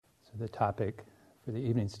The topic for the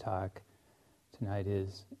evening's talk tonight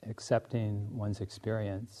is accepting one's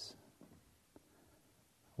experience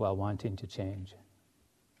while wanting to change.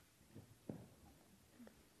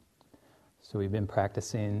 So we've been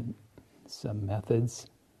practicing some methods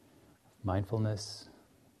of mindfulness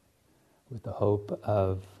with the hope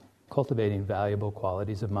of cultivating valuable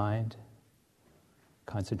qualities of mind,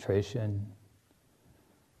 concentration,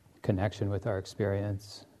 connection with our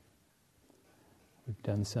experience. We've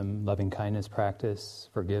done some loving kindness practice,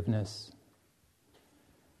 forgiveness,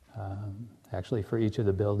 actually for each of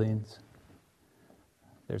the buildings.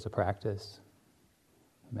 There's a practice,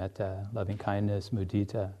 metta, loving kindness,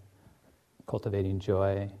 mudita, cultivating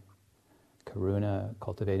joy, karuna,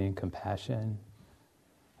 cultivating compassion,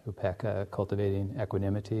 upekkha, cultivating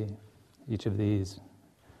equanimity. Each of these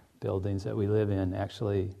buildings that we live in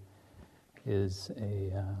actually is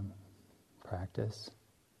a practice.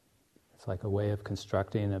 It's like a way of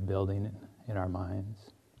constructing a building in our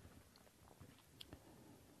minds.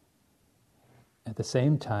 At the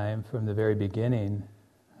same time, from the very beginning,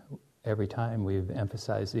 every time we've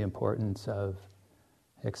emphasized the importance of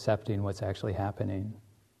accepting what's actually happening.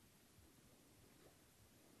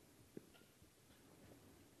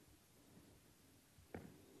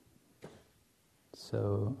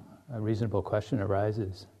 So a reasonable question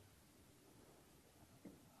arises.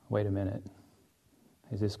 Wait a minute.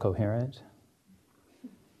 Is this coherent?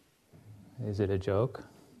 Is it a joke?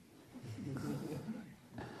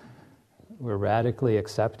 We're radically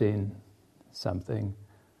accepting something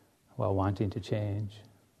while wanting to change,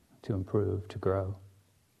 to improve, to grow.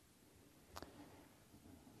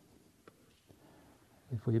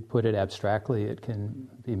 If we put it abstractly, it can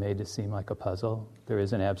be made to seem like a puzzle. There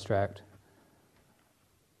is an abstract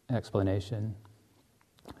explanation,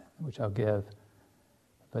 which I'll give.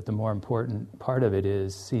 But the more important part of it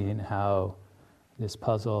is seeing how this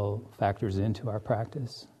puzzle factors into our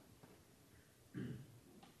practice. And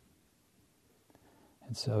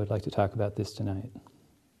so I'd like to talk about this tonight.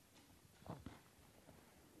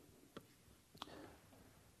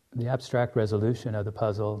 The abstract resolution of the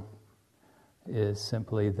puzzle is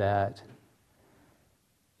simply that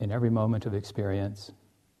in every moment of experience,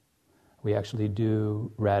 we actually do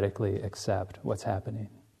radically accept what's happening.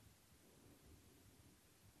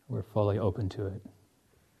 We're fully open to it.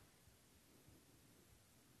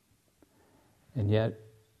 And yet,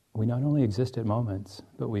 we not only exist at moments,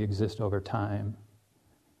 but we exist over time.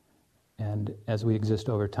 And as we exist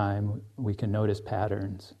over time, we can notice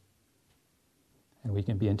patterns. And we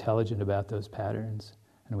can be intelligent about those patterns.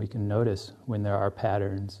 And we can notice when there are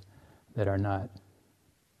patterns that are not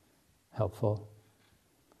helpful,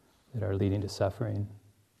 that are leading to suffering,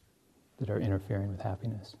 that are interfering with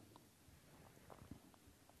happiness.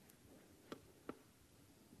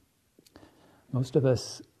 Most of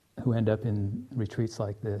us who end up in retreats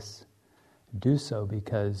like this do so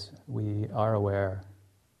because we are aware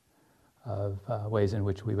of ways in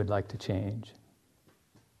which we would like to change.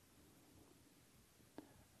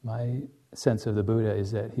 My sense of the Buddha is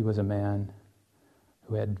that he was a man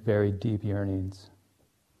who had very deep yearnings,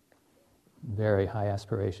 very high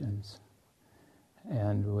aspirations,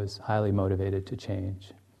 and was highly motivated to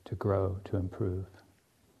change, to grow, to improve.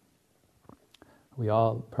 We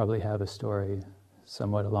all probably have a story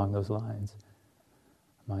somewhat along those lines.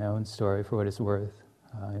 My own story, for what it's worth,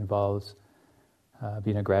 involves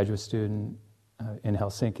being a graduate student in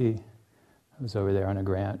Helsinki. I was over there on a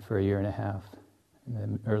grant for a year and a half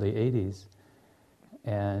in the early 80s.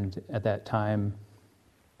 And at that time,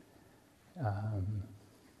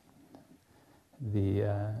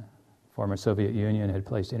 the former Soviet Union had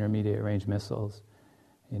placed intermediate-range missiles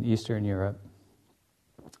in Eastern Europe.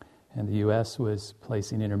 And the U.S. was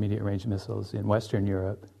placing intermediate-range missiles in Western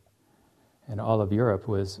Europe. And all of Europe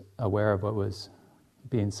was aware of what was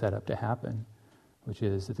being set up to happen, which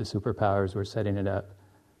is that the superpowers were setting it up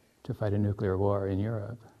to fight a nuclear war in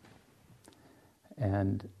Europe.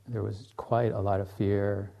 And there was quite a lot of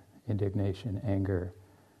fear, indignation, anger,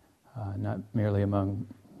 not merely among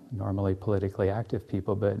normally politically active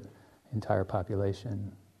people, but entire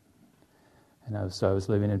population. And so I was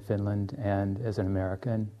living in Finland, and as an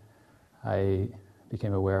American, I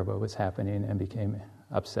became aware of what was happening and became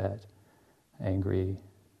upset, angry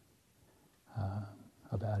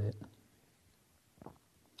about it.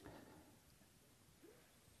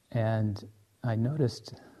 And I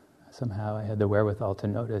noticed, somehow I had the wherewithal to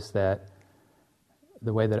notice that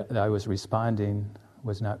the way that I was responding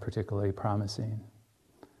was not particularly promising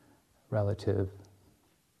relative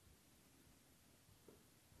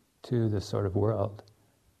to the sort of world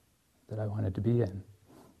that I wanted to be in.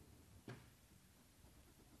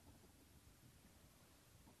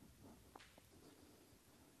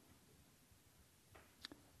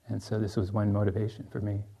 And so this was one motivation for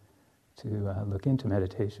me to look into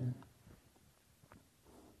meditation.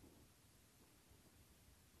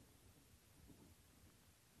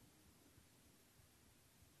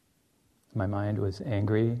 My mind was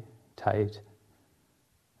angry, tight,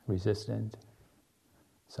 resistant,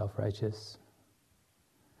 self-righteous,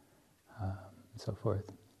 and so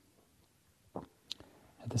forth.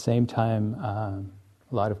 At the same time, a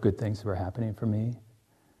lot of good things were happening for me.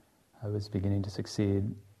 I was beginning to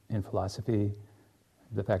succeed in philosophy.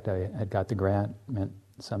 The fact I had got the grant meant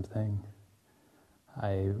something.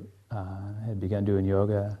 I had begun doing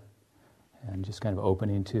yoga and just kind of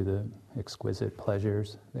opening to the exquisite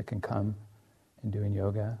pleasures that can come in doing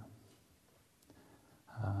yoga.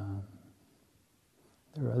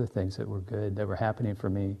 There were other things that were good, that were happening for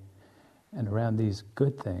me. And around these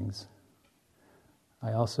good things,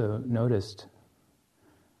 I also noticed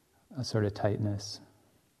a sort of tightness,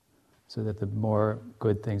 so that the more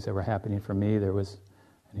good things that were happening for me, there was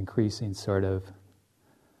an increasing sort of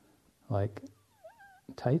like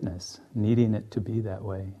tightness, needing it to be that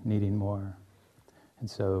way, needing more. And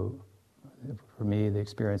so for me, the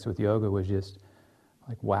experience with yoga was just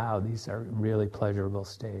like, wow, these are really pleasurable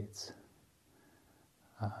states.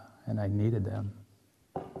 And I needed them.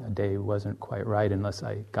 A day wasn't quite right unless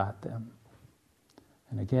I got them.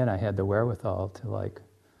 And again, I had the wherewithal to like,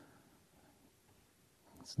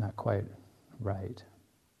 it's not quite right.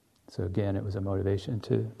 So again, it was a motivation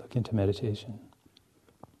to look into meditation.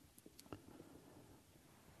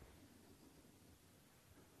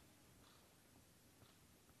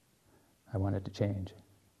 I wanted to change.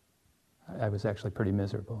 I was actually pretty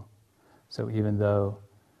miserable. So even though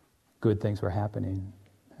good things were happening,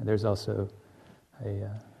 and there's also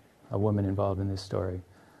a woman involved in this story.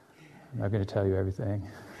 I'm not going to tell you everything.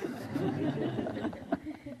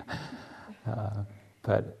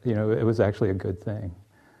 But, you know, it was actually a good thing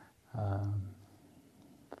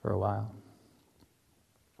for a while.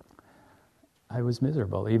 I was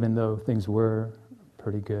miserable, even though things were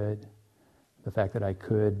pretty good. The fact that I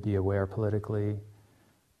could be aware politically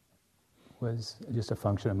was just a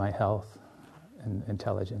function of my health and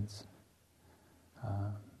intelligence.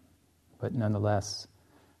 But nonetheless,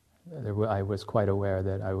 I was quite aware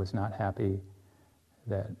that I was not happy,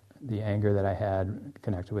 that the anger that I had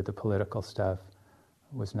connected with the political stuff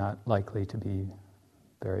was not likely to be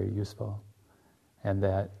very useful, and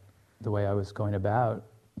that the way I was going about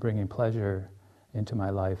bringing pleasure into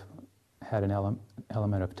my life had an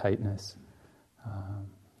element of tightness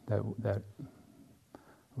that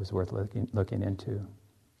was worth looking into.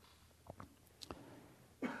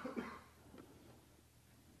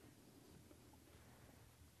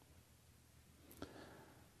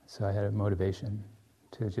 So I had a motivation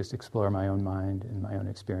to just explore my own mind and my own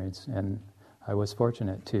experience, and I was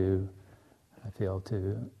fortunate to, I feel,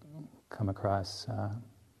 to come across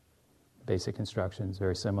basic instructions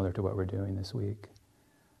very similar to what we're doing this week.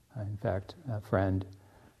 In fact, a friend,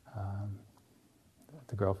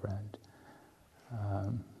 the girlfriend,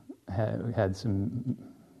 had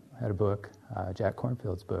a book, Jack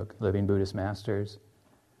Kornfield's book, Living Buddhist Masters,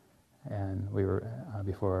 and we were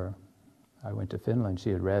before I went to Finland, she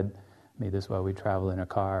had read me this while we traveled in a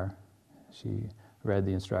car. She read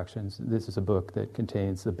the instructions. This is a book that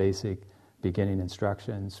contains the basic beginning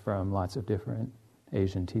instructions from lots of different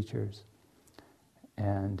Asian teachers.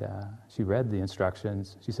 And she read the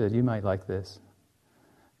instructions. She said, "You might like this."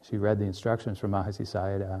 She read the instructions from Mahasi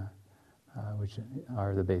Sayadaw, which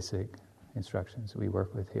are the basic instructions we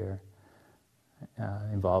work with here,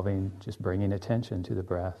 involving just bringing attention to the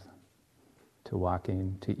breath, to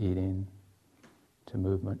walking, to eating, to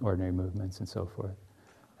movement, ordinary movements, and so forth.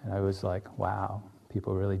 And I was like, wow,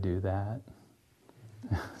 people really do that?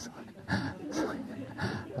 I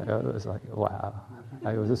was like, wow.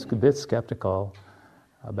 I was just a bit skeptical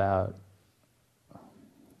about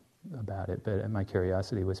it, but my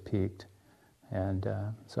curiosity was piqued. And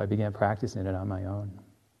so I began practicing it on my own.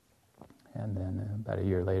 And then about a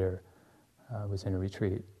year later, I was in a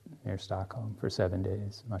retreat near Stockholm for 7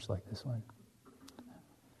 days, much like this one.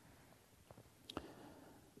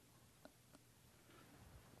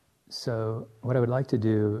 So what I would like to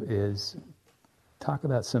do is talk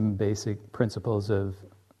about some basic principles of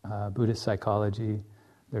Buddhist psychology.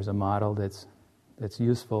 There's a model that's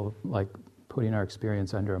useful, like putting our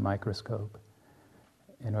experience under a microscope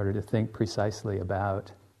in order to think precisely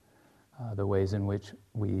about the ways in which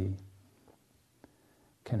we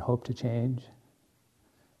can hope to change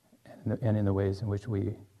and in the ways in which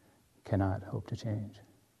we cannot hope to change.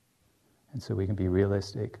 And so we can be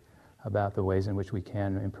realistic about the ways in which we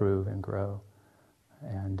can improve and grow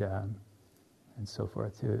and so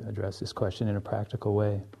forth to address this question in a practical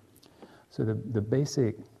way. So the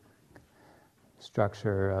basic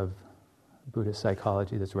structure of Buddhist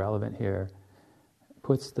psychology that's relevant here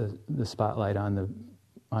puts the spotlight on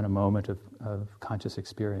a moment of conscious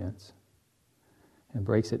experience and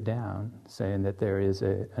breaks it down, saying that there is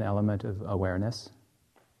an element of awareness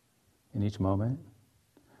in each moment.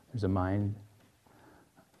 There's a mind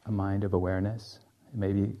of awareness. It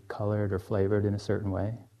may be colored or flavored in a certain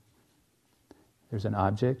way. There's an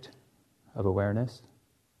object of awareness.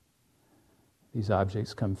 These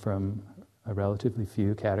objects come from a relatively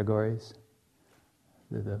few categories,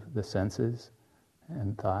 the senses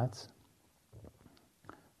and thoughts.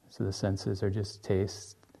 So the senses are just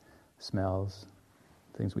tastes, smells,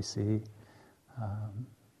 things we see,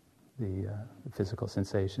 the physical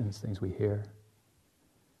sensations, things we hear.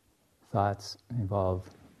 Thoughts involve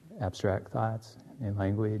abstract thoughts in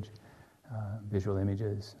language, visual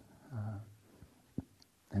images,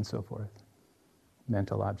 and so forth,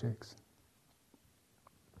 mental objects.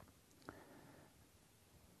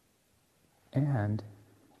 And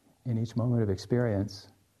in each moment of experience,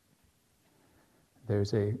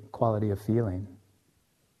 there's a quality of feeling,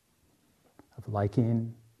 of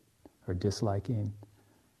liking or disliking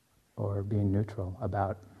or being neutral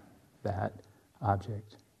about that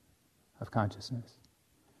object of consciousness.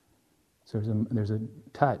 So there's a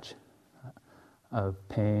touch of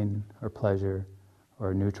pain or pleasure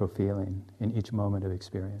or neutral feeling in each moment of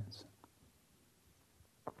experience.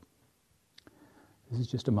 This is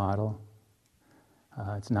just a model.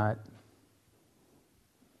 It's not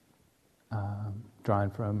drawn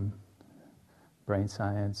from brain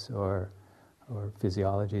science or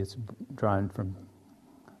physiology. It's drawn from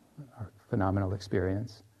our phenomenal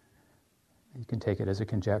experience. You can take it as a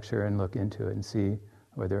conjecture and look into it and see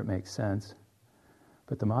whether it makes sense.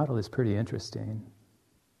 But the model is pretty interesting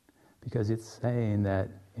because it's saying that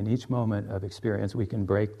in each moment of experience we can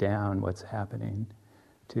break down what's happening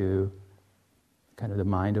to kind of the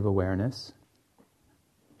mind of awareness,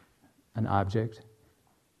 an object,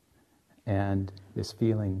 and this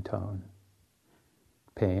feeling tone,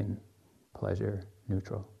 pain, pleasure,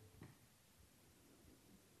 neutral.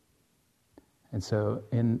 And so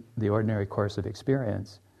in the ordinary course of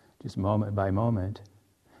experience, just moment by moment,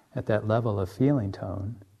 at that level of feeling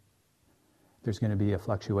tone, there's going to be a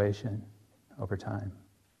fluctuation over time.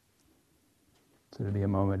 So there'll be a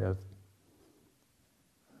moment of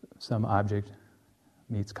some object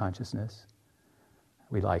meets consciousness.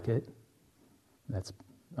 We like it. That's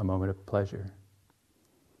a moment of pleasure.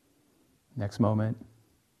 Next moment,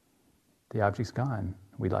 the object's gone.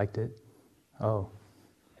 We liked it. Oh,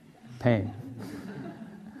 pain.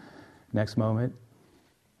 Next moment,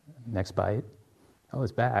 next bite. Oh,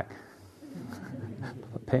 it's back.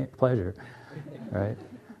 Pain, pleasure, right?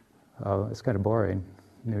 Oh, it's kind of boring.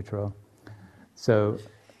 Neutral. So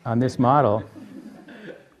on this model,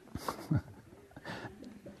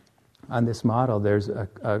 there's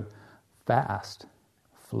a fast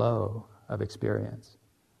flow of experience,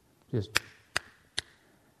 just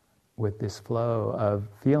with this flow of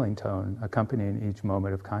feeling tone accompanying each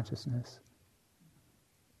moment of consciousness.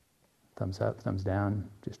 Thumbs up, thumbs down,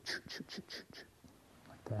 just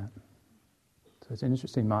like that. So it's an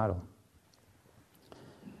interesting model.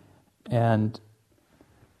 And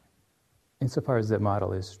insofar as that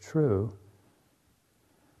model is true,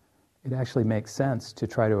 it actually makes sense to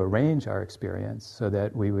try to arrange our experience so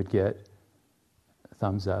that we would get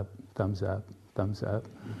thumbs up, thumbs up, thumbs up,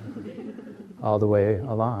 all the way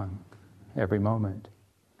along, every moment.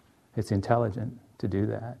 It's intelligent to do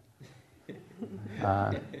that.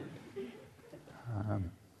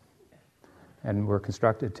 And we're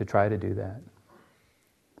constructed to try to do that.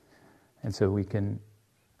 And so we can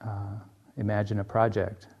imagine a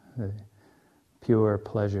project, the pure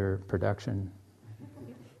pleasure production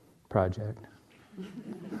project.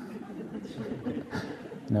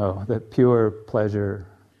 No, the pure pleasure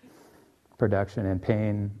production and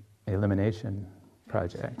pain elimination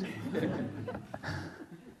project.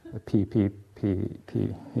 The PPPPEP.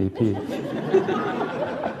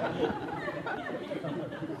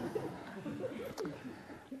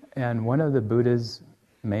 And one of the Buddha's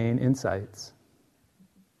main insights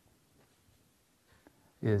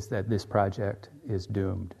is that this project is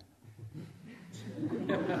doomed.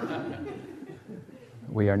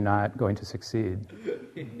 We are not going to succeed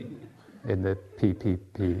in the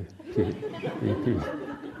PPPPEP.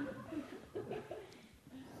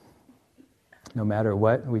 No matter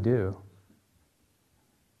what we do,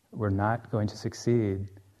 we're not going to succeed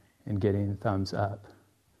in getting thumbs up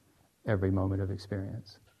every moment of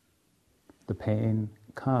experience. The pain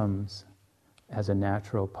comes as a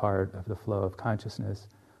natural part of the flow of consciousness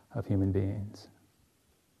of human beings.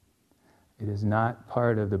 It is not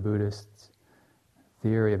part of the Buddhist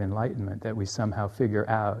theory of enlightenment that we somehow figure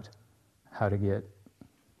out how to get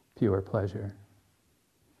pure pleasure.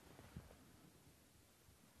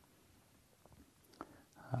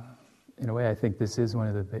 In a way, I think this is one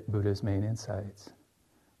of the Buddha's main insights,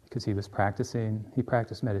 because he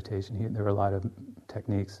practiced meditation. There were a lot of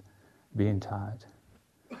techniques being taught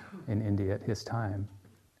in India at his time,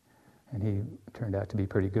 and he turned out to be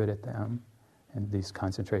pretty good at them. And these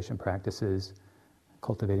concentration practices,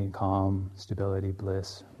 cultivating calm, stability,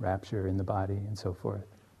 bliss, rapture in the body, and so forth.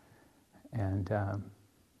 And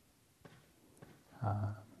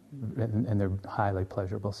they're highly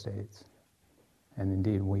pleasurable states. And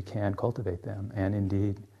indeed, we can cultivate them and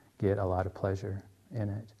indeed get a lot of pleasure in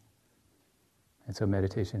it. And so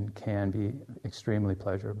meditation can be extremely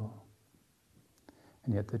pleasurable.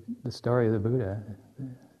 And yet the story of the Buddha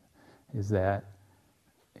is that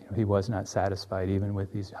he was not satisfied even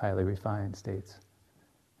with these highly refined states,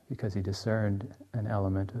 because he discerned an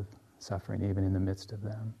element of suffering even in the midst of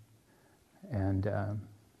them. And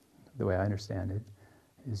the way I understand it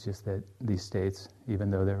is just that these states,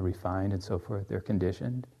 even though they're refined and so forth, they're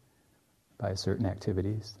conditioned by certain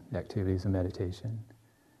activities, the activities of meditation.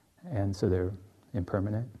 And so they're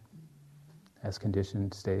impermanent as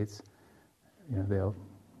conditioned states. They'll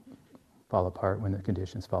fall apart when the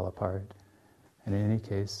conditions fall apart. And in any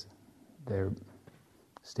case, they're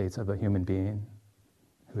states of a human being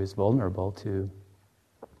who is vulnerable to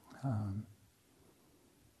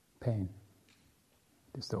pain.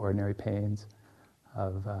 Just the ordinary pains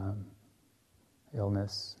of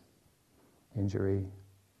illness, injury,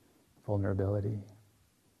 vulnerability,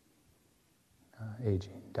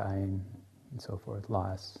 aging, dying, and so forth,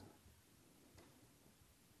 loss.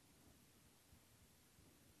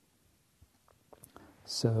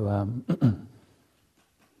 So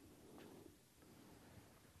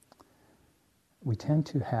we tend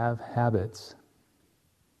to have habits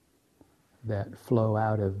that flow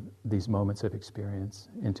out of these moments of experience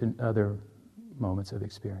into other moments of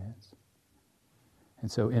experience. And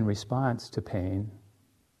so in response to pain,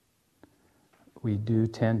 we do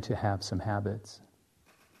tend to have some habits.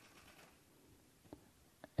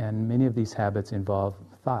 And many of these habits involve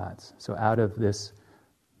thoughts. So out of this,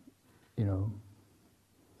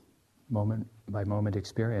 moment by moment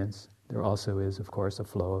experience, there also is, of course, a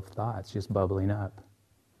flow of thoughts just bubbling up.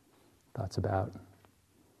 Thoughts about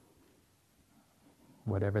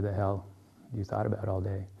whatever the hell you thought about all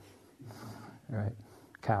day. Right?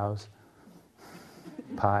 Cows,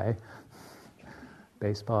 pie,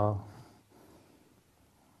 baseball,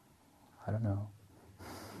 I don't know.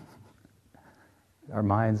 Our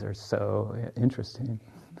minds are so interesting.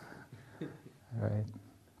 Right?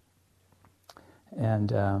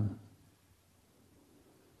 And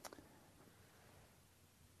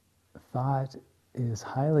thought is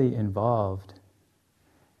highly involved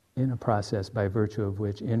in a process by virtue of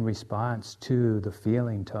which, in response to the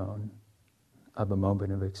feeling tone of a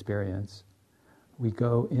moment of experience, we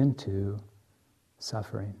go into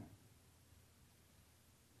suffering.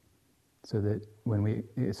 So that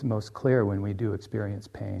it's most clear when we do experience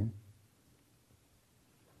pain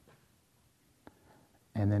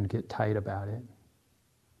and then get tight about it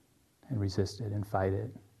and resist it and fight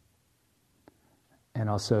it. And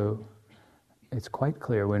also, it's quite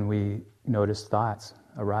clear when we notice thoughts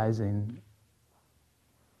arising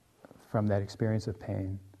from that experience of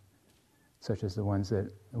pain, such as the ones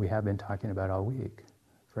that we have been talking about all week.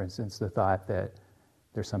 For instance, the thought that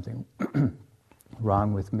there's something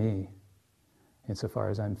wrong with me insofar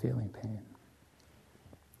as I'm feeling pain.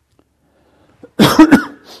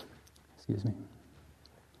 Excuse me.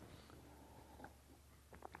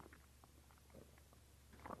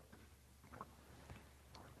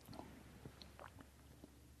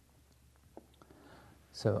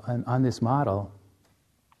 So on this model,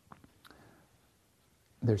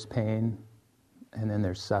 there's pain, and then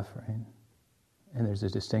there's suffering, and there's a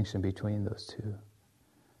distinction between those two.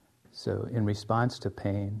 So in response to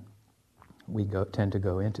pain, we tend to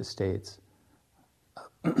go into states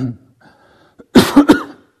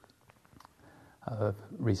of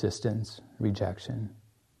resistance, rejection,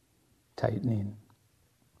 tightening.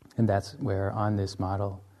 And that's where, on this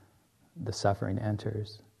model, the suffering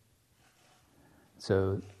enters.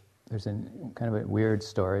 So there's kind of a weird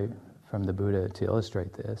story from the Buddha to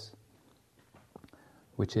illustrate this,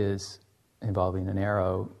 which is involving an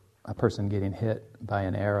arrow, a person getting hit by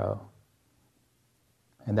an arrow.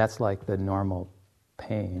 And that's like the normal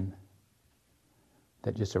pain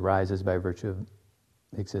that just arises by virtue of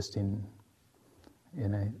existing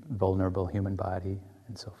in a vulnerable human body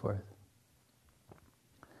and so forth.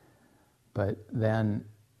 But then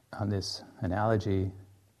on this analogy,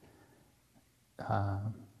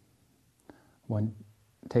 one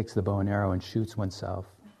takes the bow and arrow and shoots oneself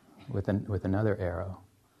with another arrow.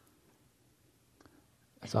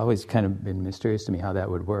 It's always kind of been mysterious to me how that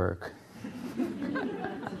would work.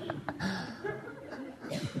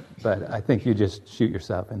 But I think you just shoot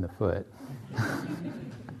yourself in the foot.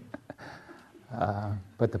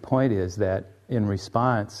 But the point is that in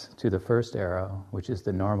response to the first arrow, which is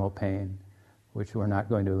the normal pain, which we're not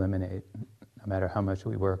going to eliminate, no matter how much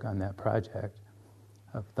we work on that project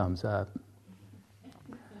of thumbs up,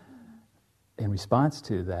 in response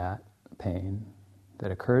to that pain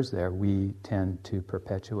that occurs there, we tend to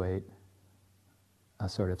perpetuate a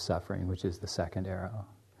sort of suffering, which is the second arrow.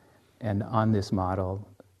 And on this model,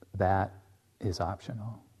 that is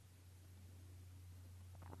optional.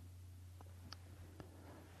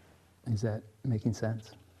 Is that making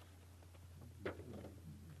sense?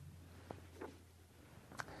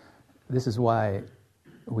 This is why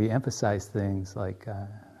we emphasize things like,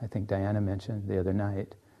 I think Diana mentioned the other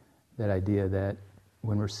night, that idea that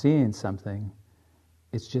when we're seeing something,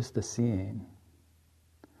 it's just the seeing.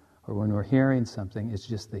 Or when we're hearing something, it's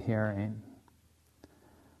just the hearing.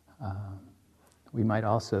 We might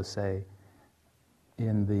also say,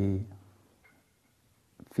 in the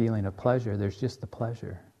feeling of pleasure, there's just the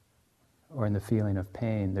pleasure. Or in the feeling of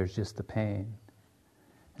pain, there's just the pain.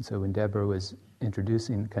 And so when Deborah was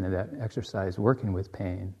introducing kind of that exercise, working with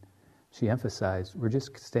pain, she emphasized, we're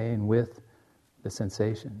just staying with the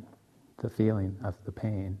sensation, the feeling of the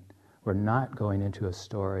pain. We're not going into a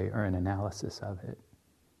story or an analysis of it.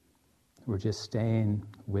 We're just staying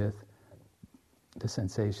with the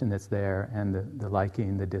sensation that's there and the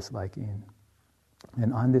liking, the disliking.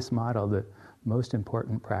 And on this model, the most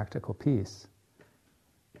important practical piece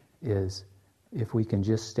is if we can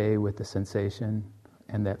just stay with the sensation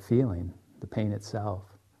and that feeling, the pain itself,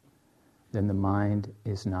 then the mind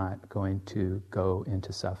is not going to go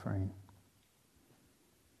into suffering.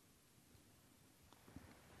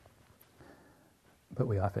 But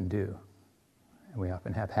we often do. And we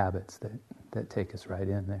often have habits that take us right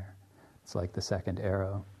in there. It's like the second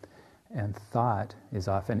arrow. And thought is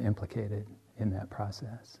often implicated in that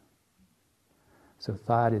process. So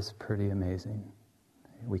thought is pretty amazing.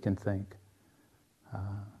 We can think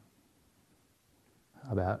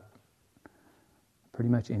about pretty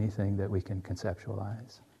much anything that we can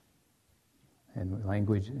conceptualize. And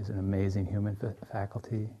language is an amazing human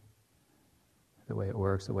faculty. The way it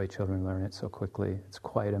works, the way children learn it so quickly, it's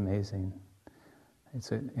quite amazing.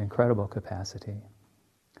 It's an incredible capacity.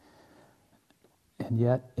 And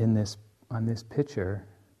yet, on this picture,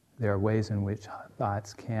 there are ways in which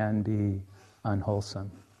thoughts can be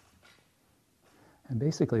unwholesome. And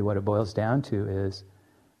basically what it boils down to is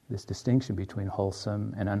this distinction between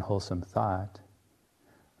wholesome and unwholesome thought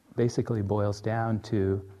basically boils down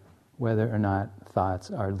to whether or not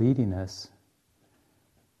thoughts are leading us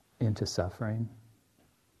into suffering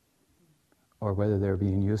or whether they're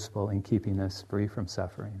being useful in keeping us free from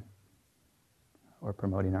suffering or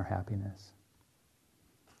promoting our happiness.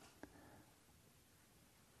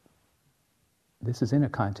 This is in a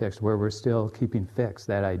context where we're still keeping fixed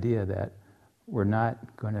that idea that we're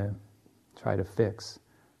not going to try to fix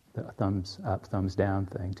the thumbs up, thumbs down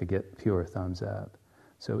thing to get pure thumbs up.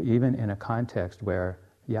 So even in a context where,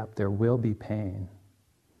 yep, there will be pain,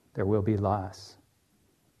 there will be loss,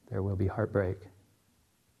 there will be heartbreak,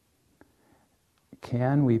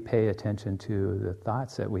 can we pay attention to the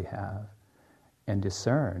thoughts that we have and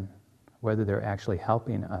discern whether they're actually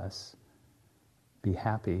helping us be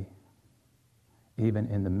happy even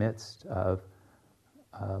in the midst of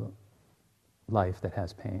life that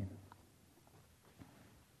has pain?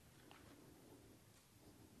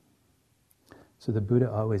 So the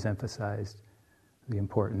Buddha always emphasized the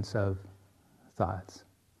importance of thoughts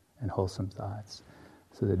and wholesome thoughts.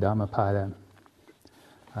 So the Dhammapada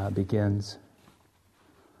begins,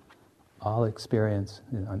 all experience,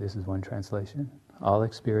 this is one translation, all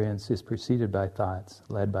experience is preceded by thoughts,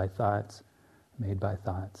 led by thoughts, made by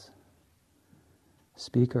thoughts.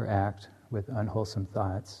 Speak or act with unwholesome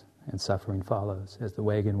thoughts, and suffering follows, as the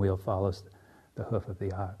wagon wheel follows the hoof of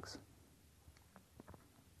the ox.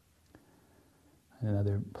 In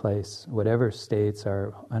another place, whatever states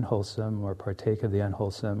are unwholesome or partake of the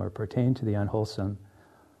unwholesome or pertain to the unwholesome,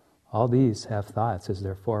 all these have thoughts as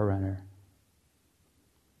their forerunner.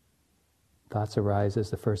 Thoughts arise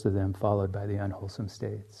as the first of them, followed by the unwholesome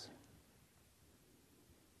states.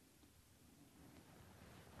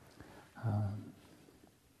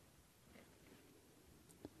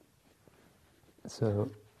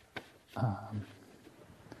 So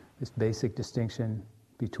this basic distinction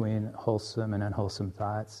between wholesome and unwholesome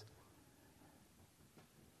thoughts.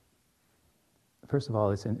 First of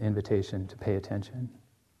all, it's an invitation to pay attention.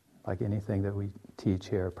 Like anything that we teach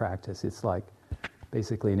here, practice, it's like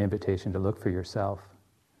basically an invitation to look for yourself.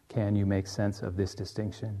 Can you make sense of this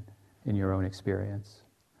distinction in your own experience?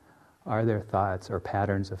 Are there thoughts or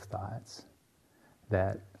patterns of thoughts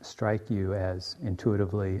that strike you as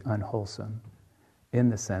intuitively unwholesome, in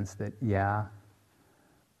the sense that, yeah,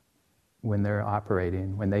 when they're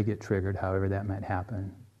operating, when they get triggered, however that might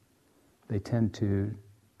happen, they tend to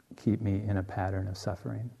keep me in a pattern of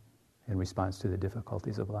suffering in response to the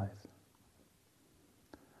difficulties of life?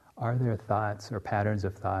 Are there thoughts or patterns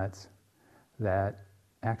of thoughts that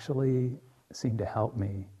actually seem to help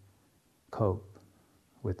me cope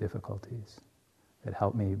with difficulties, that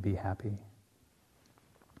help me be happy?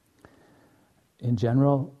 In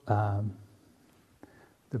general,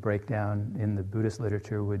 the breakdown in the Buddhist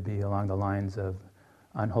literature would be along the lines of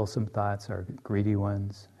unwholesome thoughts are greedy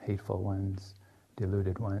ones, hateful ones,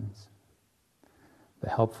 deluded ones. The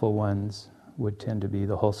helpful ones would tend to be,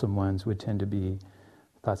 the wholesome ones would tend to be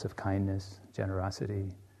thoughts of kindness,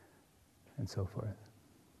 generosity, and so forth.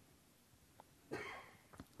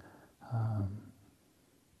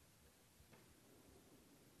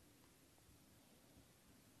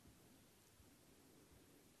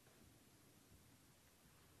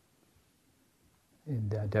 In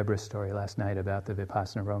Deborah's story last night about the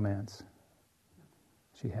Vipassana romance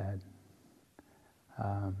she had,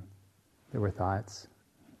 there were thoughts,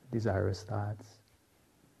 desirous thoughts,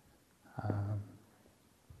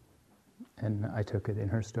 and I took it in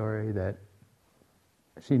her story that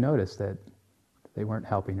she noticed that they weren't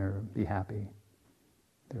helping her be happy.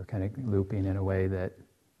 They were kind of looping in a way that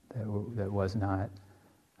was not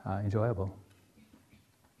enjoyable.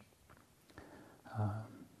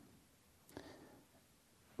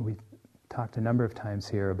 We talked a number of times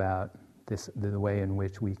here about this, the way in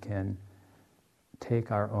which we can take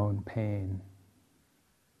our own pain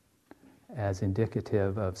as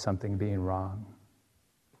indicative of something being wrong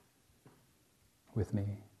with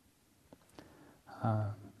me.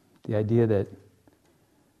 The idea that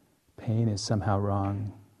pain is somehow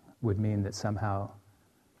wrong would mean that somehow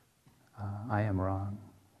I am wrong.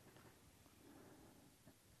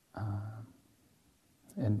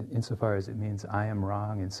 And insofar as it means I am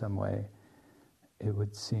wrong in some way, it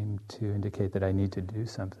would seem to indicate that I need to do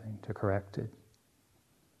something to correct it.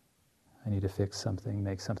 I need to fix something,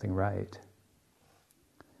 make something right.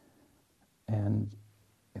 And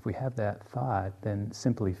if we have that thought, then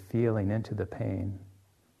simply feeling into the pain,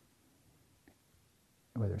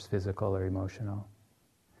 whether it's physical or emotional,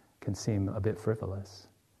 can seem a bit frivolous,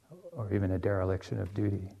 or even a dereliction of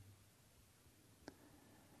duty.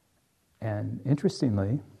 And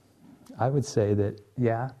interestingly, I would say that,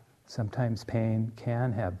 yeah, sometimes pain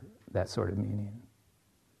can have that sort of meaning.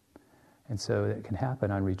 And so it can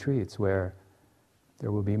happen on retreats where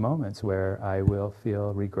there will be moments where I will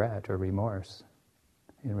feel regret or remorse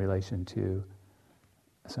in relation to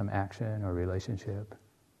some action or relationship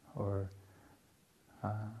or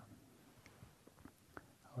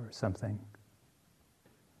something.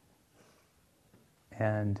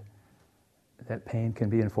 And that pain can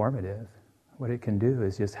be informative. What it can do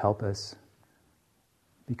is just help us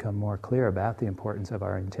become more clear about the importance of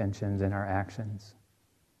our intentions and our actions,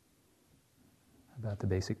 about the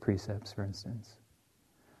basic precepts, for instance.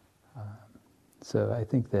 So I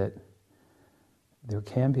think that there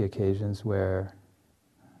can be occasions where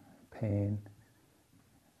pain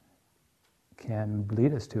can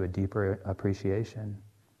lead us to a deeper appreciation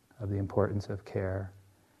of the importance of care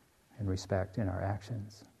and respect in our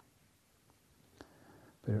actions.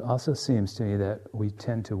 But it also seems to me that we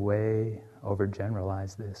tend to way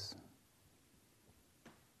overgeneralize this.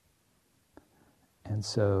 And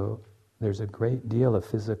so there's a great deal of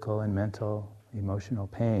physical and mental, emotional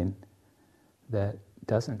pain that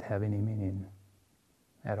doesn't have any meaning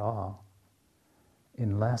at all,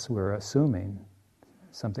 unless we're assuming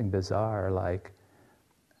something bizarre like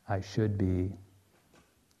I should be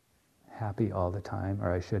happy all the time,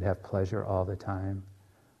 or I should have pleasure all the time,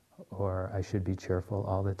 or I should be cheerful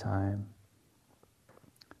all the time,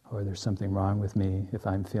 or there's something wrong with me if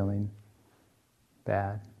I'm feeling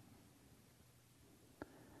bad.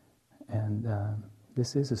 And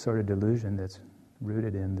this is a sort of delusion that's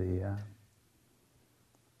rooted in the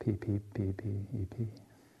PPPPEP,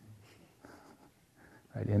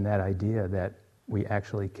 right? In that idea that we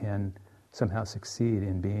actually can somehow succeed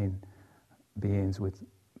in being beings with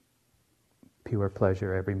pure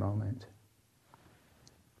pleasure every moment.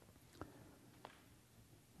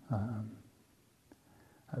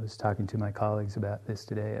 I was talking to my colleagues about this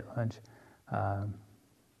today at lunch.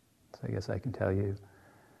 So I guess I can tell you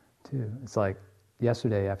too. It's like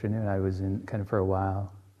yesterday afternoon I was in kind of for a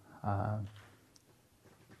while. I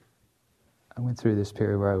went through this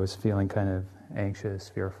period where I was feeling kind of anxious,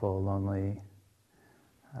 fearful, lonely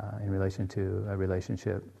in relation to a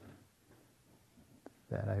relationship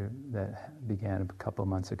that began a couple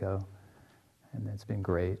months ago, and it's been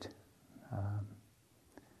great.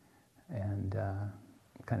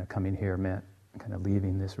 Kind of coming here meant kind of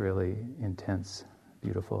leaving this really intense,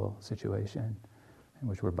 beautiful situation in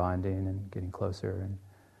which we're bonding and getting closer, and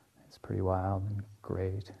it's pretty wild and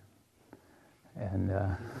great. And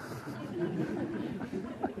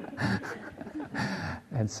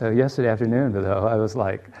and so yesterday afternoon, though, I was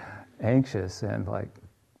like anxious and like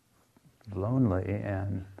lonely,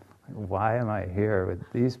 and like, why am I here with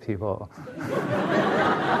these people?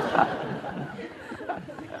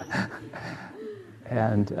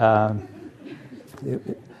 And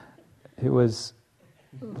it was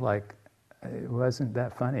like, it wasn't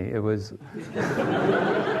that funny. It was,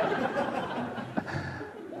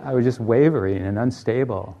 I was just wavering and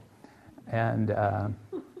unstable. And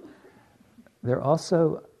there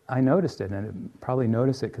also, I noticed it, and I probably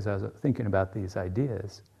noticed it because I was thinking about these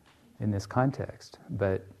ideas in this context,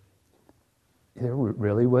 but it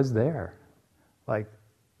really was there. Like,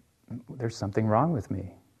 there's something wrong with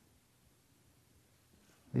me.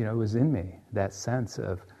 You know, it was in me, that sense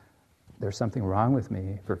of there's something wrong with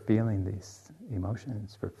me for feeling these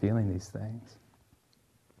emotions, for feeling these things.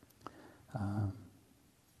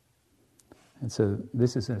 And so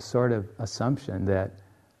this is a sort of assumption that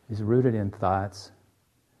is rooted in thoughts,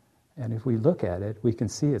 and if we look at it, we can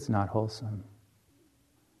see it's not wholesome.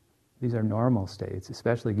 These are normal states,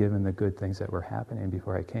 especially given the good things that were happening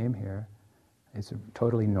before I came here. It's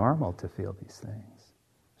totally normal to feel these things.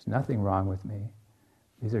 There's nothing wrong with me.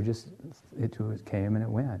 These are just, it came and it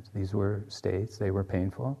went. These were states, they were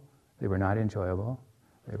painful, they were not enjoyable,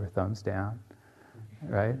 they were thumbs down,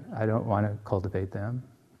 right? I don't want to cultivate them,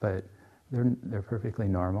 but they're perfectly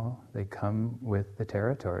normal. They come with the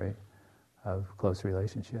territory of close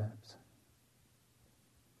relationships.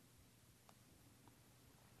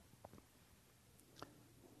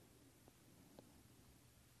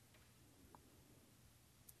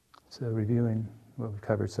 So reviewing what we've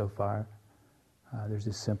covered so far, there's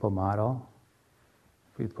this simple model.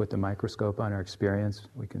 If we put the microscope on our experience,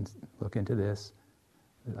 we can look into this.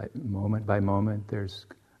 Like moment by moment, there's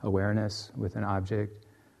awareness with an object,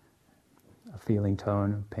 a feeling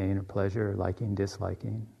tone of pain or pleasure, liking,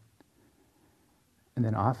 disliking. And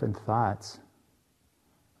then often thoughts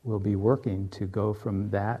will be working to go from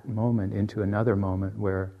that moment into another moment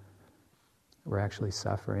where we're actually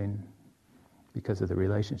suffering because of the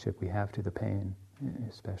relationship we have to the pain,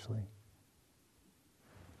 especially.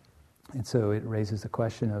 And so it raises the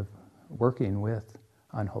question of working with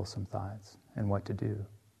unwholesome thoughts and what to do.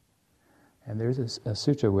 And there's a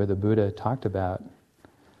sutra where the Buddha talked about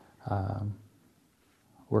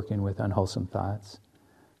working with unwholesome thoughts,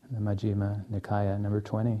 the Majjhima Nikaya, number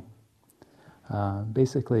 20.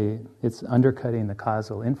 Basically, it's undercutting the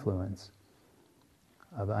causal influence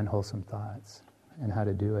of unwholesome thoughts and how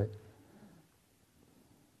to do it.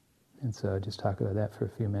 And so I'll just talk about that for a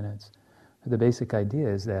few minutes. The basic idea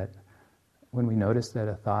is that when we notice that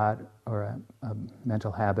a thought or a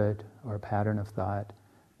mental habit or a pattern of thought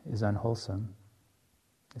is unwholesome,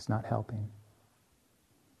 it's not helping.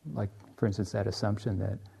 Like, for instance, that assumption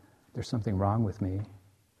that there's something wrong with me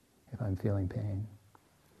if I'm feeling pain,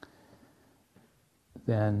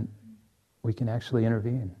 then we can actually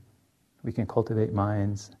intervene. We can cultivate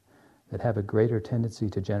minds that have a greater tendency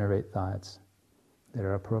to generate thoughts that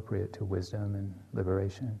are appropriate to wisdom and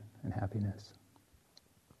liberation and happiness.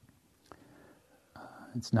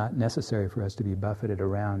 It's not necessary for us to be buffeted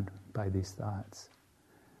around by these thoughts.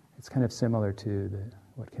 It's kind of similar to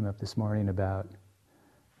what came up this morning about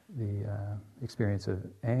the experience of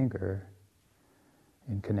anger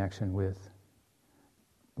in connection with,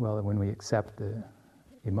 well, when we accept the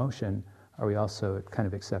emotion, are we also kind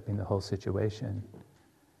of accepting the whole situation?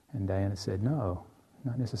 And Diana said, no,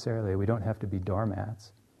 not necessarily. We don't have to be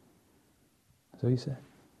doormats. So you said,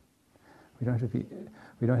 we don't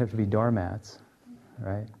have to be doormats,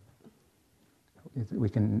 right? We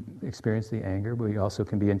can experience the anger, but we also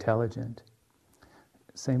can be intelligent.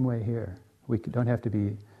 Same way here. We don't have to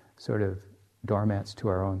be sort of doormats to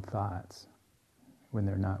our own thoughts when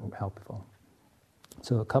they're not helpful.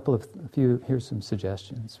 So here's some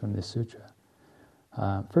suggestions from this sutra.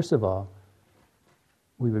 First of all,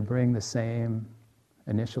 we would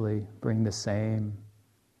initially bring the same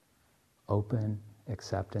open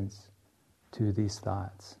acceptance to these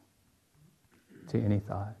thoughts, to any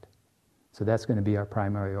thought. So that's going to be our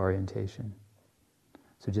primary orientation.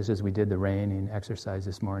 So just as we did the raining exercise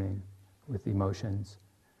this morning with emotions,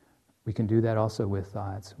 we can do that also with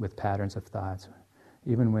thoughts, with patterns of thoughts.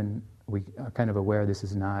 Even when we are kind of aware this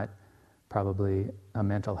is not probably a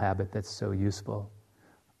mental habit that's so useful,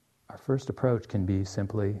 our first approach can be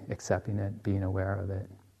simply accepting it, being aware of it.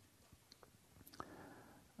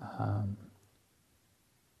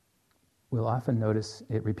 We'll often notice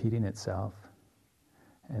it repeating itself.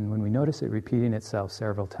 And when we notice it repeating itself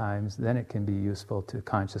several times, then it can be useful to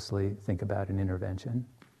consciously think about an intervention.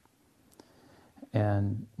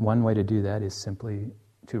 And one way to do that is simply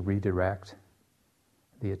to redirect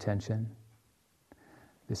the attention.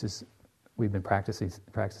 We've been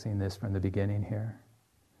practicing this from the beginning here.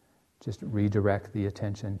 Just redirect the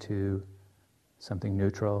attention to something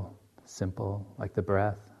neutral, simple, like the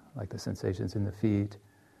breath, like the sensations in the feet,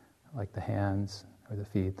 like the hands or the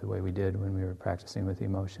feet, the way we did when we were practicing with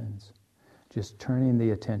emotions. Just turning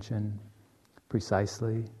the attention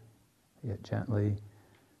precisely, yet gently,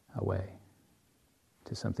 away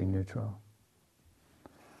to something neutral.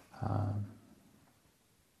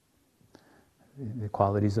 The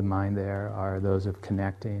qualities of mind there are those of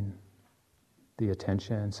connecting the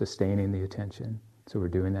attention, sustaining the attention. So we're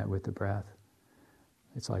doing that with the breath.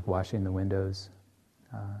 It's like washing the windows.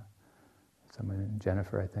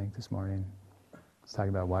 Jennifer, I think, this morning, was talking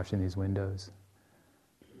about washing these windows.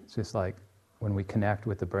 It's just like when we connect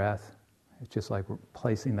with the breath, it's just like we're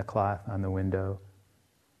placing the cloth on the window,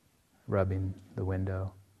 rubbing the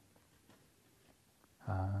window,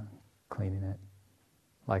 cleaning it.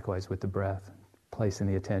 Likewise with the breath, placing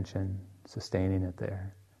the attention, sustaining it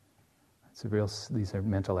there. These are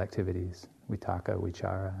mental activities, vitaka,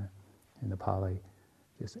 vichara, in the Pali.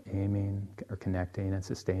 Just aiming or connecting and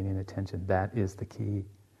sustaining attention. That is the key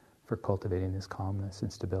for cultivating this calmness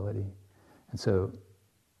and stability. And so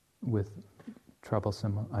with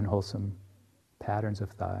troublesome, unwholesome patterns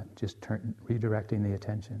of thought, just redirecting the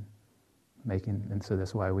attention, and so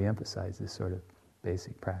that's why we emphasize this sort of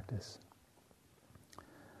basic practice.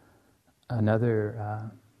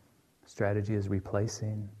 Another strategy is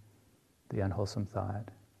replacing the unwholesome thought.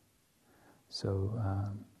 So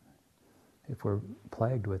if we're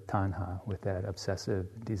plagued with tanha, with that obsessive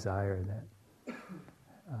desire that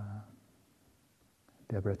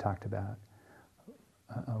Deborah talked about,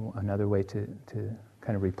 another way to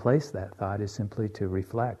kind of replace that thought is simply to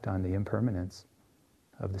reflect on the impermanence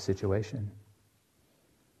of the situation.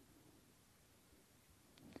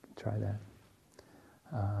 You can try that.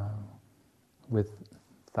 With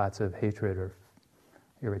thoughts of hatred or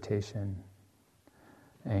irritation,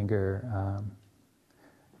 anger,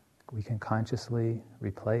 we can consciously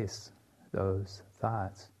replace those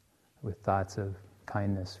thoughts with thoughts of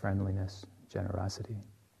kindness, friendliness, generosity.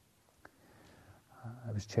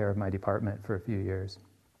 I was chair of my department for a few years.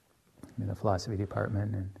 I'm in the philosophy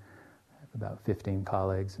department and I have about 15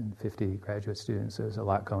 colleagues and 50 graduate students, so there's a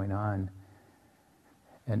lot going on.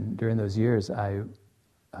 And during those years, I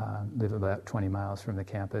live about 20 miles from the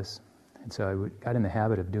campus, and so I got in the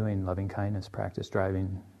habit of doing loving kindness practice,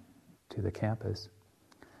 driving to the campus,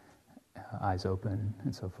 eyes open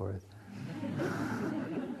and so forth.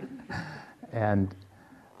 And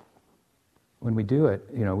when we do it,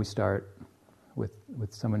 we start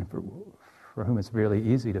with someone for whom it's really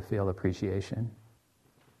easy to feel appreciation.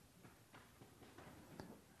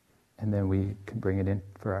 And then we can bring it in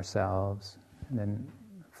for ourselves, and then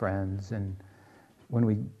friends. And when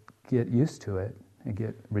we get used to it and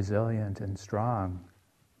get resilient and strong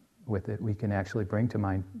with it, we can actually bring to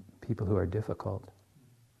mind people who are difficult.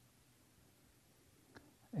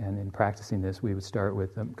 And in practicing this, we would start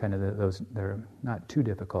with those that are not too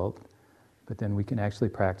difficult, but then we can actually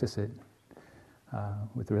practice it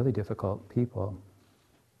with really difficult people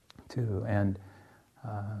too. And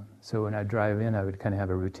so when I drive in, I would kind of have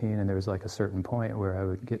a routine, and there was like a certain point where I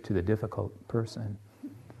would get to the difficult person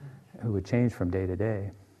who would change from day to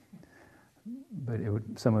day. But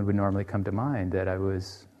someone would normally come to mind that I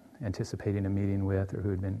was anticipating a meeting with, or who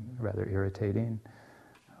had been rather irritating,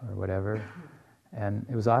 or whatever. And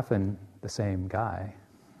it was often the same guy,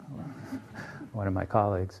 one of my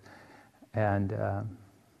colleagues. And,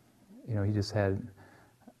 he just had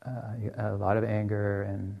a lot of anger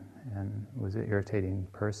and was an irritating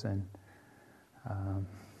person,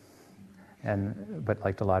 but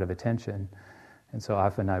liked a lot of attention. And so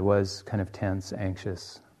often I was kind of tense,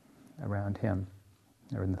 anxious around him,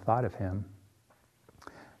 or in the thought of him.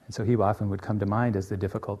 And so he often would come to mind as the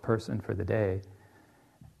difficult person for the day.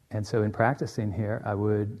 And so in practicing here, I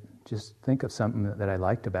would just think of something that I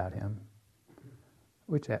liked about him,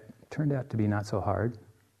 which turned out to be not so hard.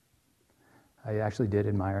 I actually did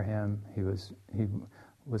admire him. He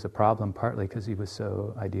was a problem partly because he was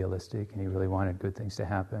so idealistic and he really wanted good things to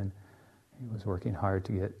happen. He was working hard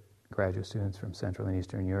to get graduate students from Central and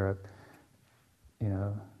Eastern Europe. You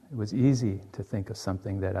know, it was easy to think of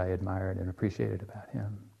something that I admired and appreciated about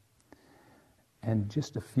him. And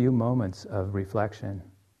just a few moments of reflection,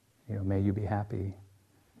 you know, may you be happy,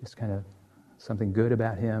 just kind of something good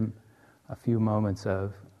about him, a few moments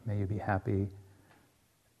of may you be happy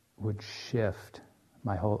would shift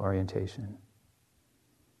my whole orientation.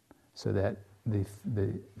 So that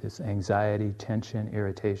this anxiety, tension,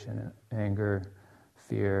 irritation, anger,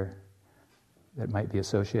 fear that might be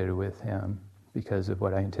associated with him because of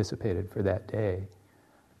what I anticipated for that day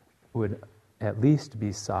would at least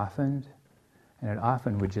be softened, and it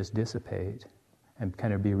often would just dissipate and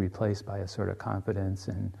kind of be replaced by a sort of confidence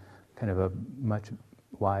and kind of a much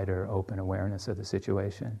wider open awareness of the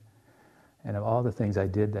situation. And of all the things I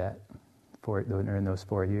did in those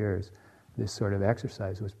 4 years, this sort of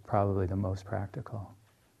exercise was probably the most practical.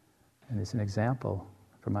 And it's an example,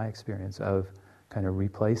 from my experience, of kind of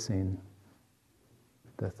replacing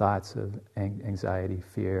the thoughts of anxiety,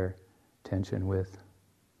 fear, tension with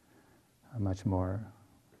a much more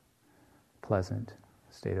pleasant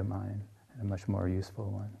state of mind, and a much more useful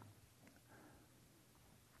one.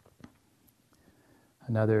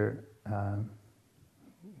 Another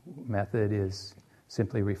method is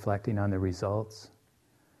simply reflecting on the results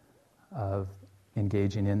of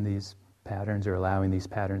engaging in these patterns or allowing these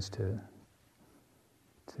patterns to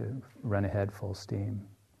run ahead full steam.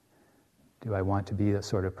 Do I want to be the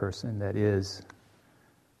sort of person that is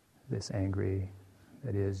this angry,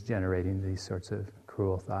 that is generating these sorts of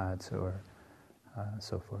cruel thoughts or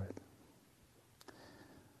so forth?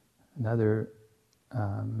 Another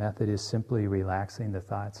method is simply relaxing the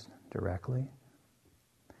thoughts directly.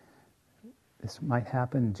 This might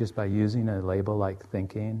happen just by using a label like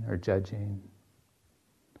thinking or judging.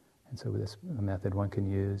 And so this is a method one can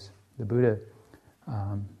use. The Buddha,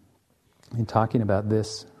 in talking about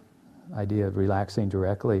this idea of relaxing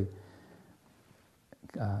directly,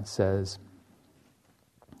 says,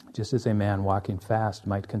 just as a man walking fast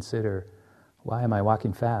might consider, why am I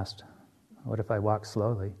walking fast? What if I walk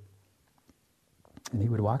slowly? And he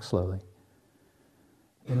would walk slowly.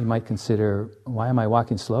 Then he might consider, why am I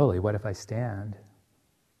walking slowly? What if I stand?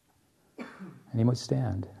 And he would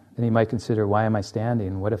stand. Then he might consider, why am I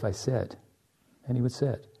standing? What if I sit? And he would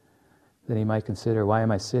sit. Then he might consider, why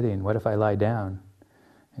am I sitting? What if I lie down?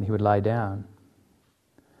 And he would lie down.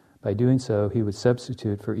 By doing so, he would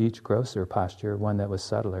substitute for each grosser posture one that was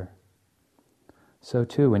subtler. So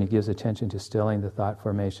too, when he gives attention to stilling the thought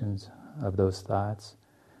formations of those thoughts,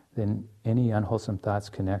 then any unwholesome thoughts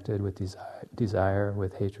connected with desire,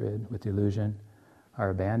 with hatred, with delusion, are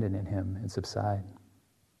abandoned in him and subside.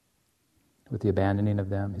 With the abandoning of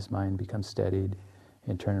them, his mind becomes steadied,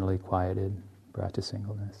 internally quieted, brought to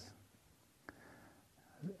singleness.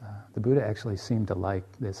 The Buddha actually seemed to like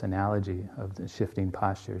this analogy of the shifting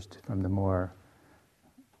postures from the more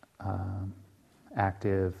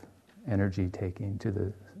active, energy-taking to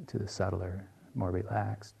the subtler, more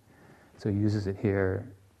relaxed. So he uses it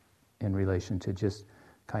here in relation to just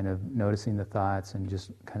kind of noticing the thoughts and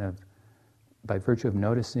just kind of, by virtue of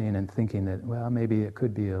noticing and thinking that, well, maybe it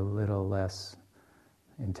could be a little less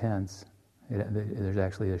intense, there's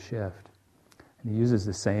actually a shift. And he uses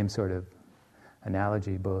the same sort of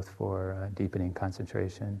analogy both for deepening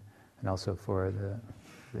concentration and also for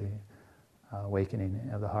the awakening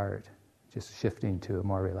of the heart, just shifting to a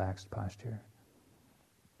more relaxed posture.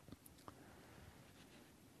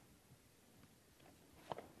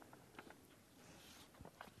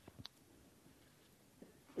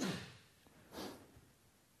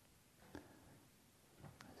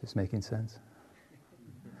 Is this making sense?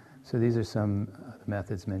 So these are some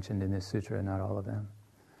methods mentioned in this sutra, not all of them.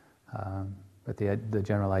 But the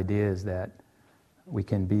general idea is that we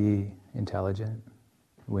can be intelligent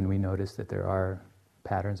when we notice that there are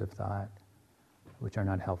patterns of thought which are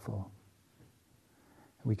not helpful.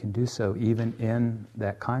 We can do so even in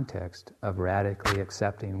that context of radically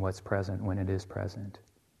accepting what's present when it is present.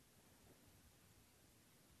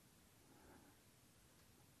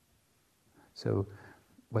 So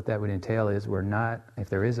what that would entail is we're not, if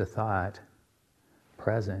there is a thought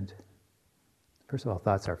present, first of all,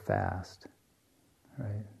 thoughts are fast,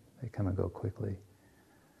 right? They come and go quickly.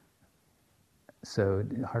 So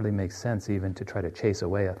it hardly makes sense even to try to chase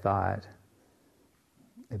away a thought.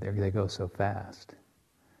 They go so fast.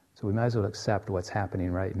 So we might as well accept what's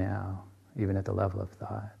happening right now, even at the level of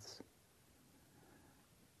thoughts.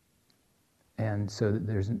 And so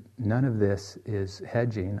there's none of this is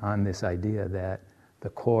hedging on this idea that the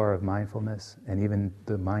core of mindfulness, and even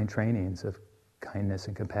the mind trainings of kindness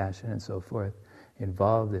and compassion and so forth,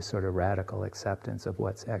 involve this sort of radical acceptance of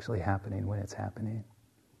what's actually happening when it's happening.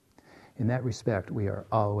 In that respect, we are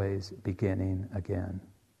always beginning again.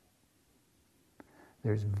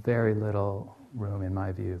 There's very little room, in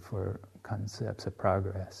my view, for concepts of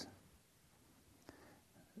progress.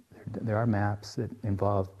 There are maps that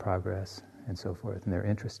involve progress and so forth, and they're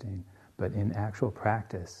interesting, but in actual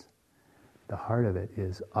practice, the heart of it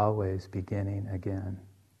is always beginning again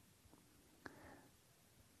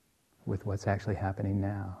with what's actually happening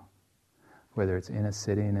now. Whether it's in a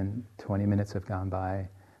sitting and 20 minutes have gone by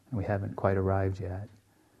and we haven't quite arrived yet,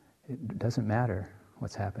 it doesn't matter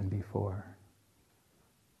what's happened before.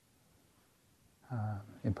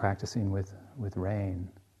 In practicing with rain,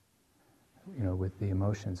 with the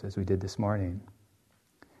emotions as we did this morning,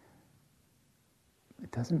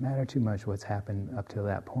 it doesn't matter too much what's happened up to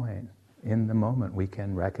that point. In the moment, we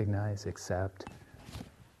can recognize, accept,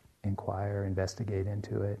 inquire, investigate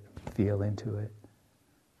into it, feel into it,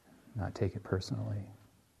 not take it personally.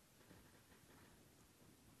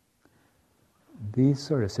 These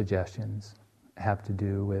sort of suggestions have to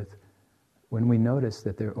do with when we notice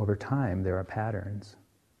that over time there are patterns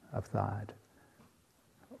of thought,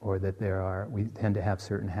 or that we tend to have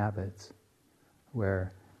certain habits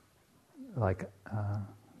where, like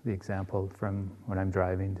the example from when I'm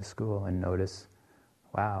driving to school and notice,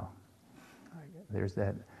 wow, there's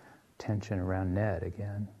that tension around Ned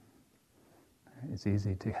again. It's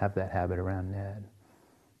easy to have that habit around Ned.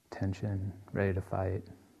 Tension, ready to fight.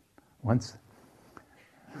 Once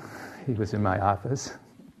he was in my office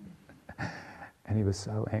and he was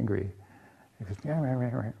so angry. He was,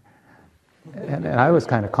 and I was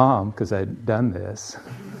kind of calm because I'd done this.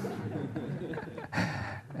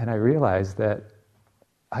 And I realized that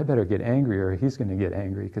I better get angry or he's going to get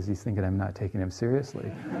angry because he's thinking I'm not taking him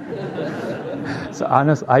seriously. So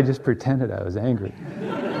honestly, I just pretended I was angry.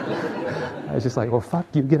 I was just like, well, fuck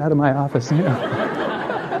you, get out of my office,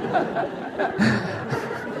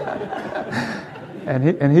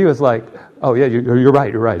 And he was like, oh yeah, you're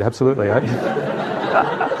right, absolutely.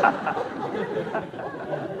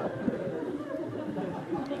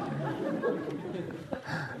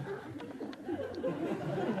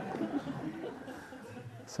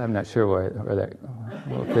 So I'm not sure where that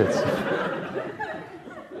fits.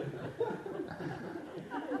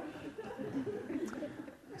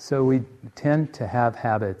 So we tend to have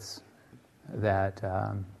habits that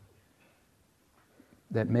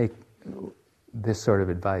make this sort of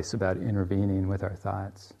advice about intervening with our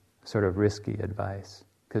thoughts sort of risky advice,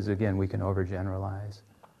 because again, we can overgeneralize.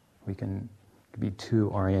 We can be too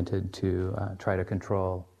oriented to try to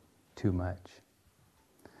control too much.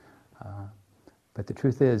 But the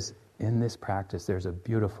truth is, in this practice, there's a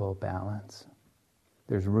beautiful balance.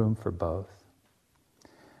 There's room for both.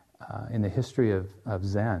 In the history of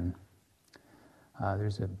Zen,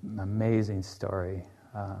 there's an amazing story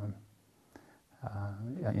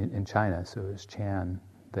in China, so it was Chan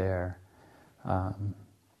there.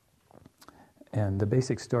 And the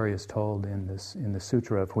basic story is told in the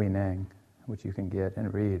Sutra of Huineng, which you can get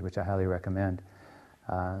and read, which I highly recommend.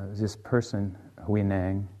 This person,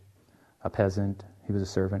 Huineng, a peasant, he was a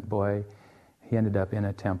servant boy. He ended up in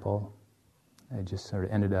a temple. He just sort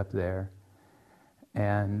of ended up there.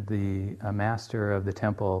 And the master of the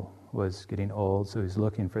temple was getting old, so he was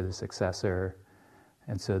looking for the successor.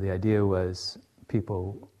 And so the idea was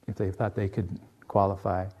people, if they thought they could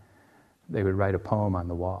qualify, they would write a poem on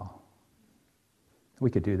the wall.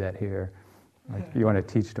 We could do that here. Like, if you want to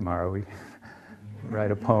teach tomorrow, we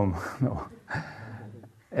write a poem on the wall.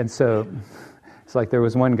 And so it's like there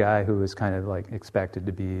was one guy who was kind of like expected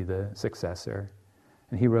to be the successor.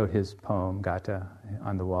 And he wrote his poem, Gata,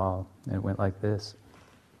 on the wall. And it went like this.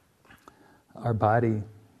 Our body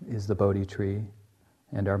is the Bodhi tree,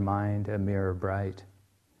 and our mind a mirror bright.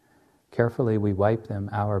 Carefully we wipe them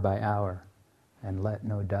hour by hour, and let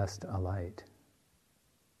no dust alight.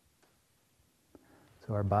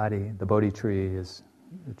 So our body, the Bodhi tree, is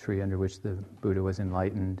the tree under which the Buddha was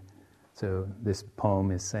enlightened. So this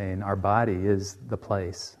poem is saying our body is the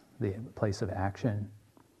place of action.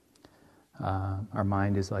 Our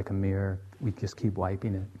mind is like a mirror. We just keep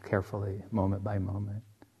wiping it carefully, moment by moment,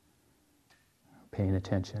 paying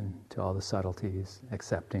attention to all the subtleties,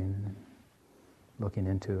 accepting, looking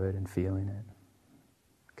into it and feeling it,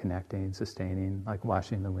 connecting, sustaining, like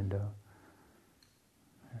washing the window.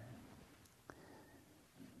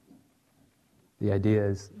 The idea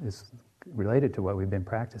is related to what we've been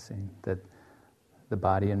practicing, that the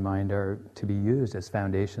body and mind are to be used as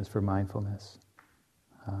foundations for mindfulness.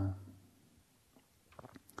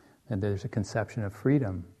 And there's a conception of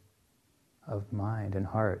freedom of mind and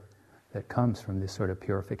heart that comes from this sort of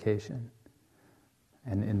purification.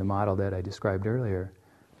 And in the model that I described earlier,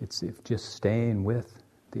 it's if just staying with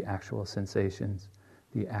the actual sensations,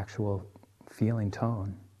 the actual feeling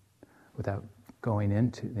tone, without going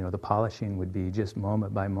into, the polishing would be just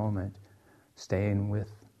moment by moment, staying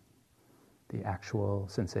with the actual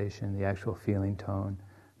sensation, the actual feeling tone,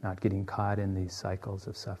 not getting caught in these cycles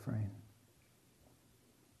of suffering.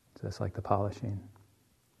 So that's like the polishing.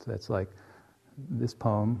 So that's like, this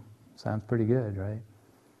poem sounds pretty good, right?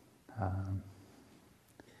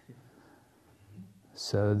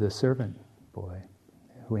 So the servant boy,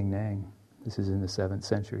 Huang Nang, this is in the 7th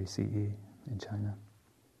century CE in China,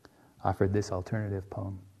 offered this alternative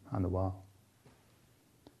poem on the wall.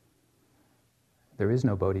 There is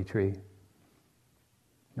no Bodhi tree,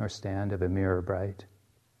 nor stand of a mirror bright.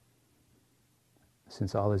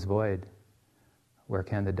 Since all is void, where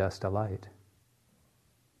can the dust alight?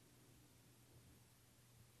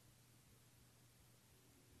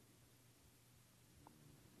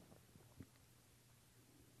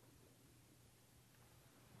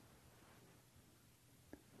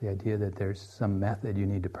 The idea that there's some method you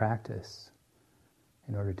need to practice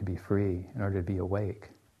in order to be free, in order to be awake.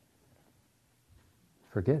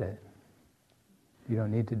 Forget it. You don't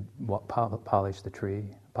need to polish the tree,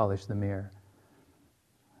 polish the mirror,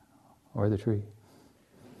 or the tree.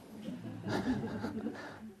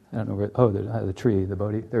 I don't know where, the tree, the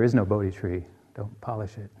Bodhi. There is no Bodhi tree. Don't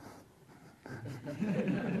polish it.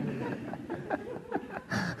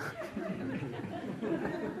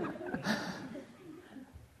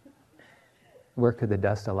 Where could the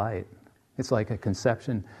dust alight? It's like a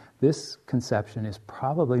conception. This conception is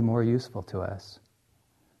probably more useful to us,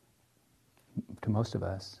 to most of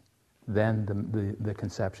us, than the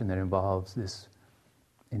conception that involves this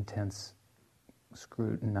intense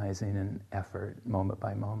scrutinizing and effort moment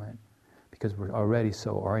by moment, because we're already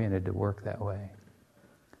so oriented to work that way.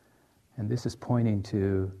 And this is pointing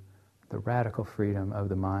to the radical freedom of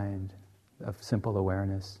the mind, of simple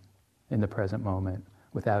awareness in the present moment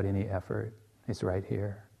without any effort. It's right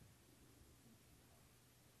here.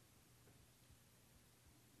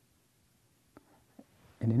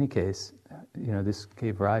 In any case, this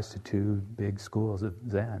gave rise to 2 big schools of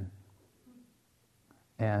Zen.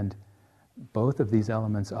 And both of these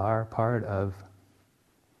elements are part of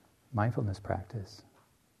mindfulness practice.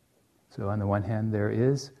 So on the one hand, there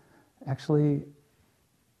is actually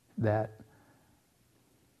that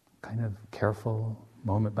kind of careful,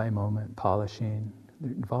 moment by moment polishing.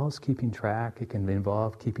 It involves keeping track. It can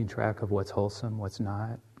involve keeping track of what's wholesome, what's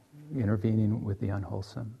not, intervening with the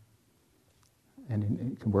unwholesome,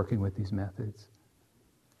 and working with these methods.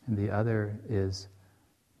 And the other is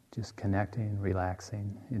just connecting,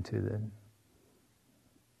 relaxing into the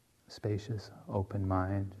spacious, open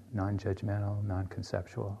mind, non-judgmental,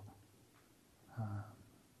 non-conceptual,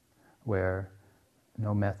 where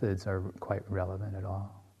no methods are quite relevant at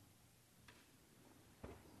all.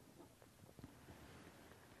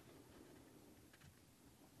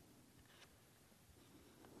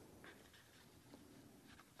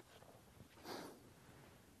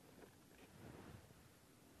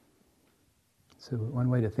 So one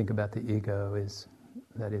way to think about the ego is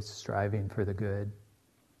that it's striving for the good,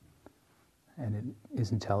 and it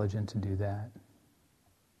is intelligent to do that.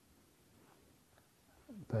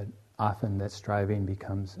 But often that striving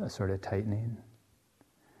becomes a sort of tightening,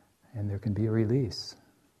 and there can be a release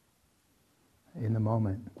in the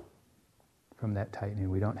moment from that tightening.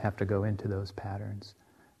 We don't have to go into those patterns.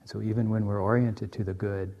 And so even when we're oriented to the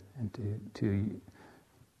good and to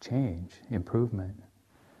change, improvement,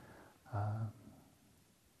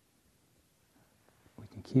 we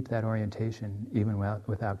can keep that orientation even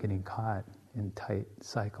without getting caught in tight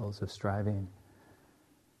cycles of striving.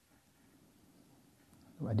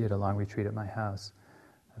 I did a long retreat at my house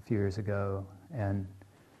a few years ago, and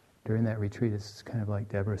during that retreat, it's kind of like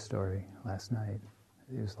Deborah's story last night.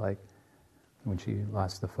 It was like when she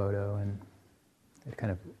lost the photo, and it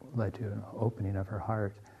kind of led to an opening of her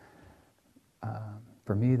heart.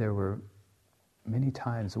 For me, there were many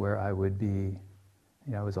times where I would be,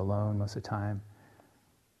 I was alone most of the time.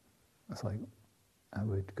 It's like I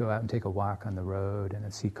would go out and take a walk on the road, and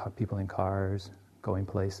I'd see people in cars going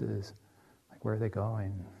places. Like, where are they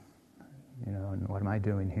going? And what am I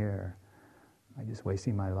doing here? Am I just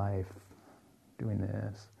wasting my life doing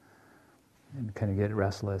this? And kind of get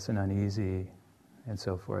restless and uneasy and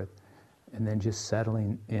so forth. And then just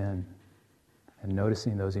settling in and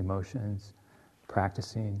noticing those emotions,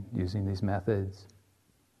 practicing, using these methods,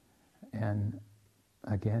 and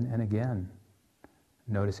again and again,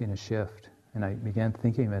 noticing a shift And I began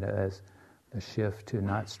thinking of it as the shift to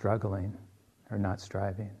not struggling or not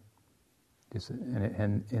striving.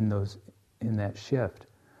 And in that shift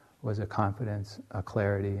was a confidence, a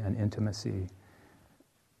clarity, an intimacy,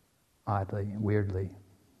 oddly, weirdly,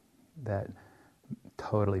 that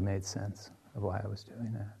totally made sense of why I was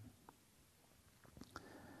doing that.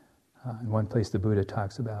 In one place the Buddha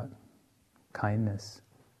talks about kindness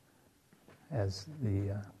as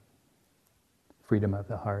the freedom of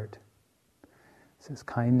the heart. He says,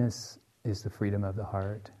 kindness is the freedom of the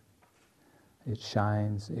heart. It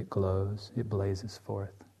shines, it glows, it blazes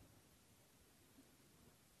forth.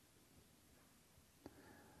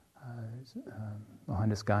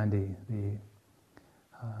 Mohandas Gandhi, the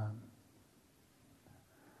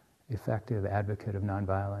effective advocate of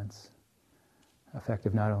nonviolence,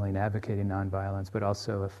 effective not only in advocating nonviolence, but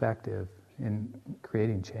also effective in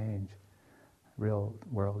creating change, real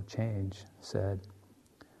world change, said,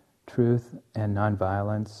 truth and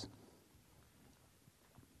nonviolence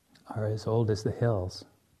are as old as the hills.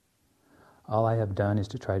 All I have done is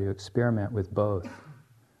to try to experiment with both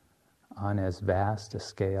on as vast a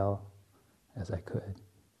scale as I could.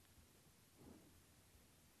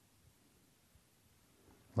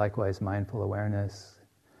 Likewise, mindful awareness,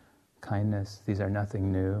 kindness, these are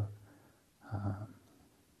nothing new.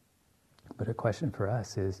 But a question for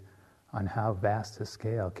us is, on how vast a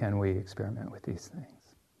scale can we experiment with these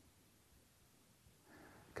things?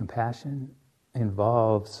 Compassion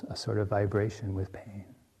involves a sort of vibration with pain.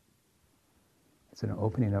 It's an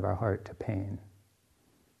opening of our heart to pain.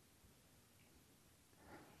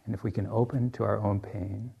 And if we can open to our own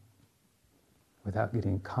pain without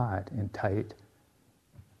getting caught in tight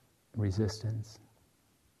resistance,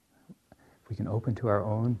 if we can open to our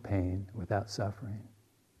own pain without suffering,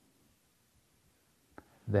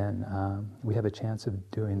 then we have a chance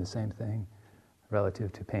of doing the same thing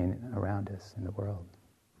relative to pain around us in the world.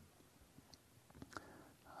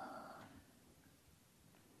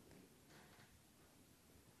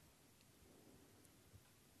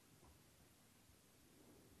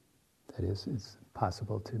 That is, it's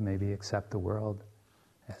possible to maybe accept the world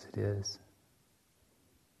as it is,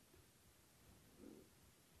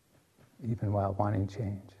 even while wanting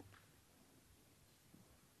change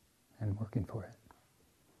and working for it.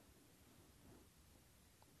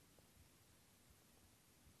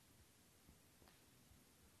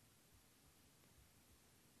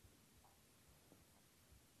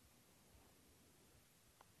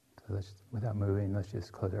 So without moving, let's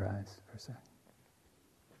just close our eyes for a second.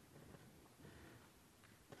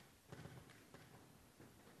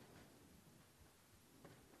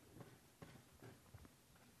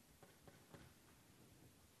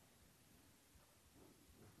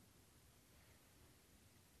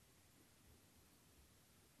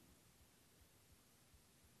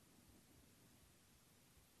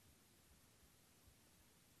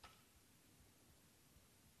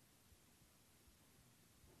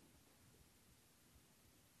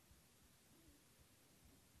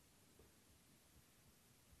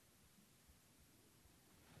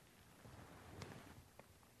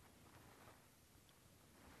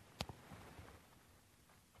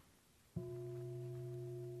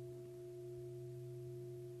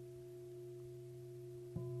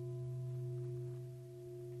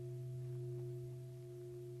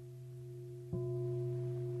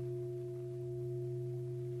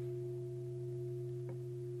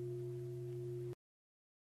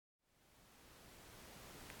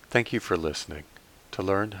 Thank you for listening. To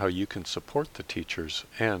learn how you can support the teachers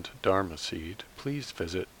and Dharma Seed, please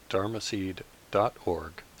visit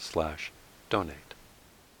dharmaseed.org/donate.